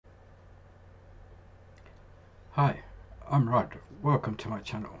Hi, I'm Rod. Welcome to my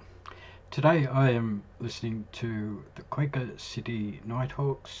channel. Today I am listening to the Quaker City Night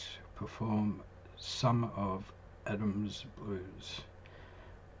Hawks perform some of Adam's Blues.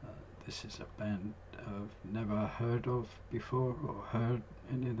 This is a band I've never heard of before or heard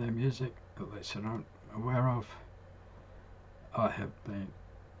any of their music, at least I'm not aware of.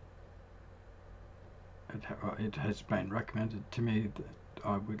 It has been recommended to me that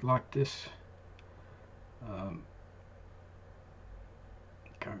I would like this.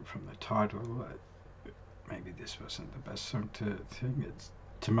 Going from the title, maybe this wasn't the best song to sing.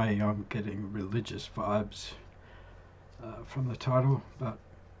 To me, I'm getting religious vibes from the title, but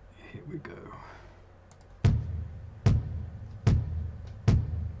here we go.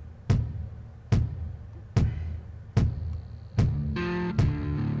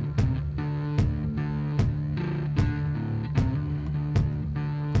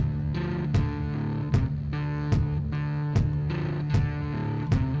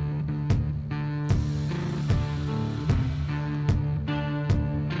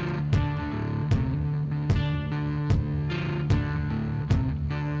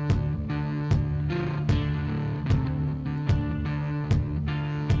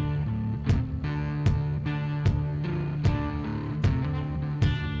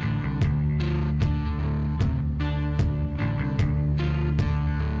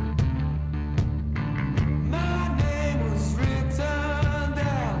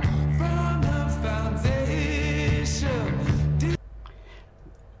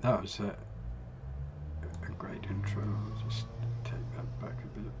 That was a great intro. I'll just take that back a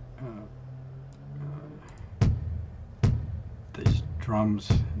bit. These drums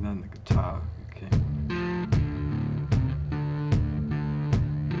and then the guitar came.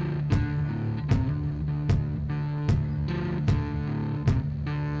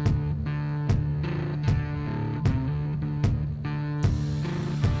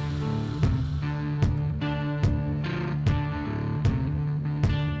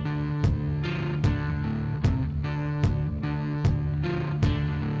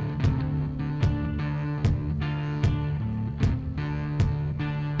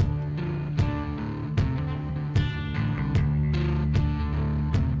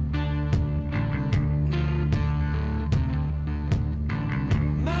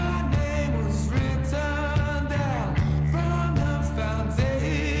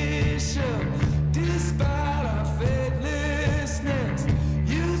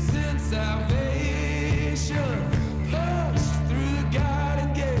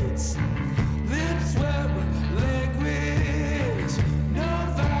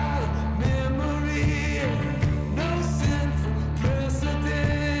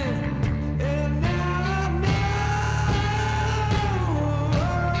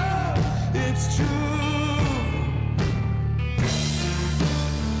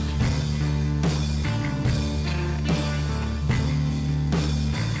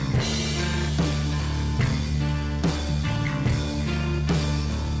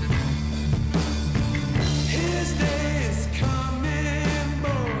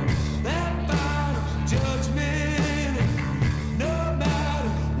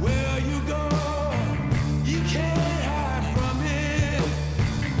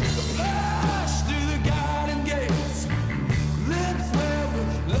 Flash through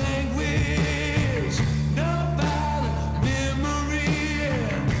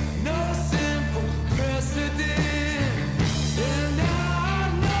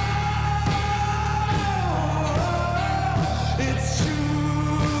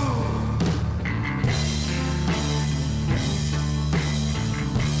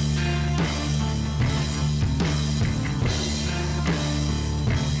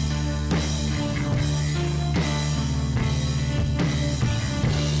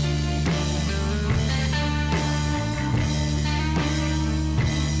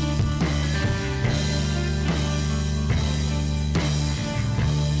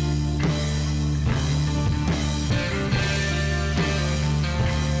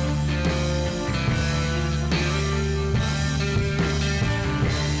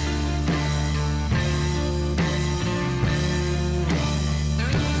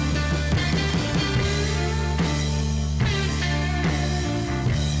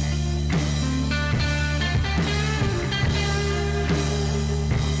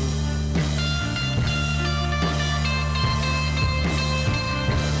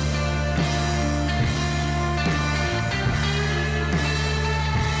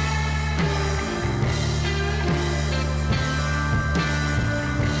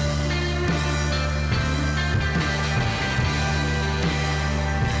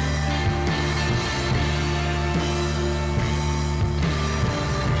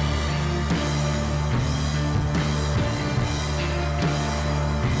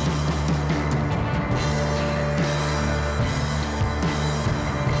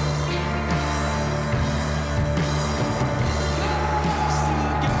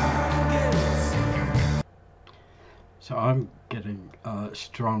I'm getting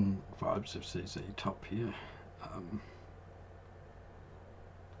strong vibes of ZZ Top here,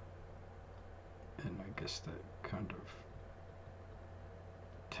 and I guess that kind of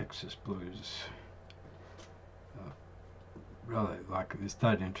Texas blues. Really like this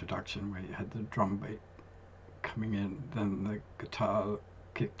that introduction where you had the drum beat coming in, then the guitar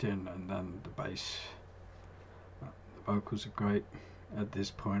kicked in, and then the bass. The vocals are great. At this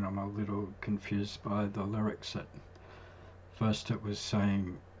point I'm a little confused by the lyrics. At first it was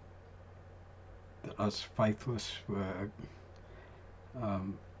saying that us faithless were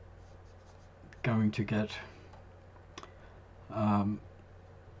going to get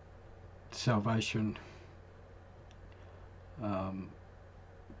salvation,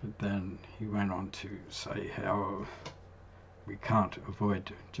 but then he went on to say how we can't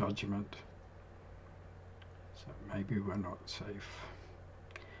avoid judgment, so maybe we're not safe.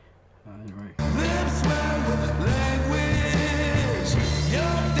 Anyway. Lips with language,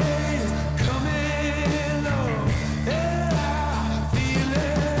 your day is coming on. Yeah, I feel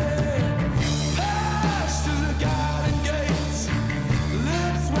it. Pass through the garden gates.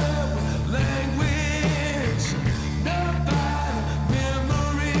 Lips with language, no bad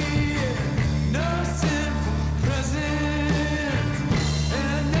memory, no sinful present.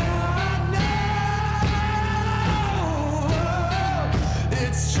 And now I know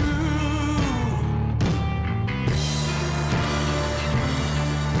it's true.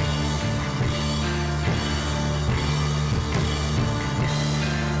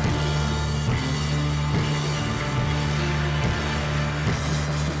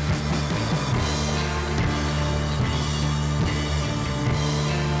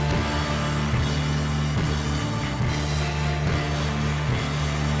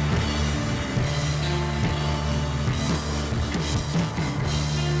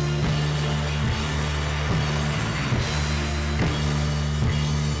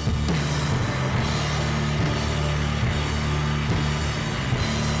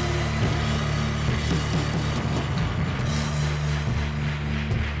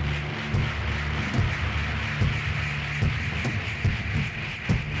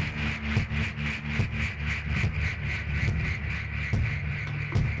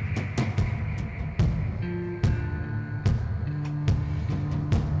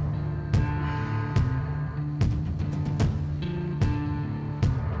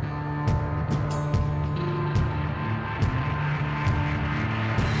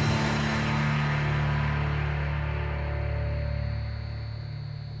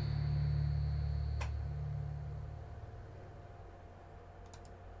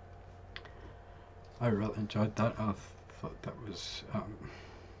 I really enjoyed that. I thought that was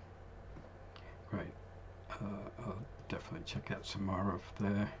great. I'll definitely check out some more of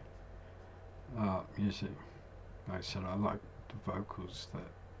their music. Like I said, I like the vocals, the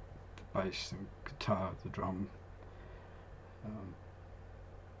bass and guitar, the drum.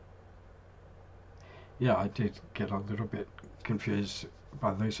 Yeah, I did get a little bit confused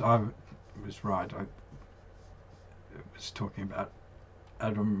by this. I was right. I was talking about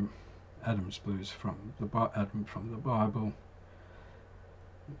Adam's blues from Adam from the Bible.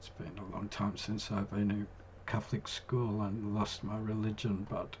 It's been a long time since I've been in Catholic school and lost my religion,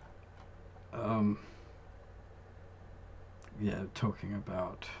 but yeah, talking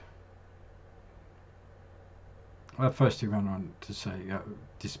about. Well, first he went on to say,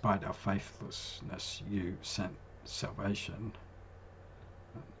 despite our faithlessness, you sent salvation.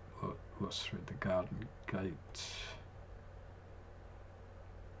 Lost through the garden gate.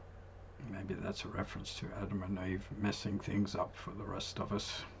 Maybe that's a reference to Adam and Eve messing things up for the rest of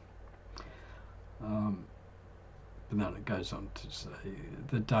us. But then it goes on to say,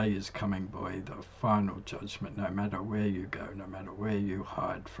 the day is coming, boy, the final judgment, no matter where you go, no matter where you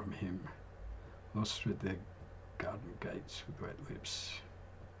hide from him. Lost through the garden gates with wet lips.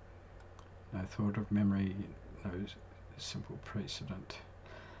 No thought of memory, no simple precedent.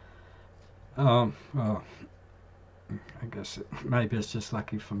 Well, I guess maybe it's just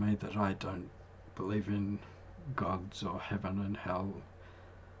lucky for me that I don't believe in gods or heaven and hell.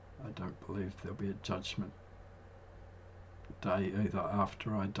 I don't believe there'll be a judgment day either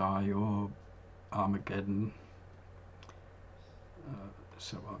after I die or Armageddon.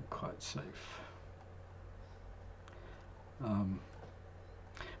 So I'm quite safe.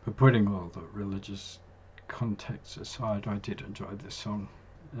 But putting all the religious context aside, I did enjoy this song,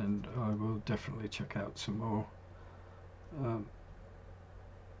 and I will definitely check out some more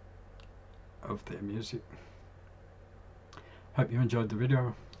of their music. Hope you enjoyed the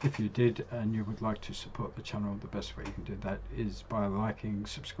video. If you did and you would like to support the channel, the best way you can do that is by liking,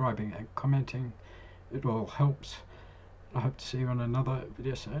 subscribing and commenting. It all helps. I hope to see you on another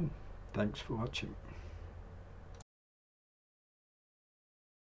video soon. Thanks for watching.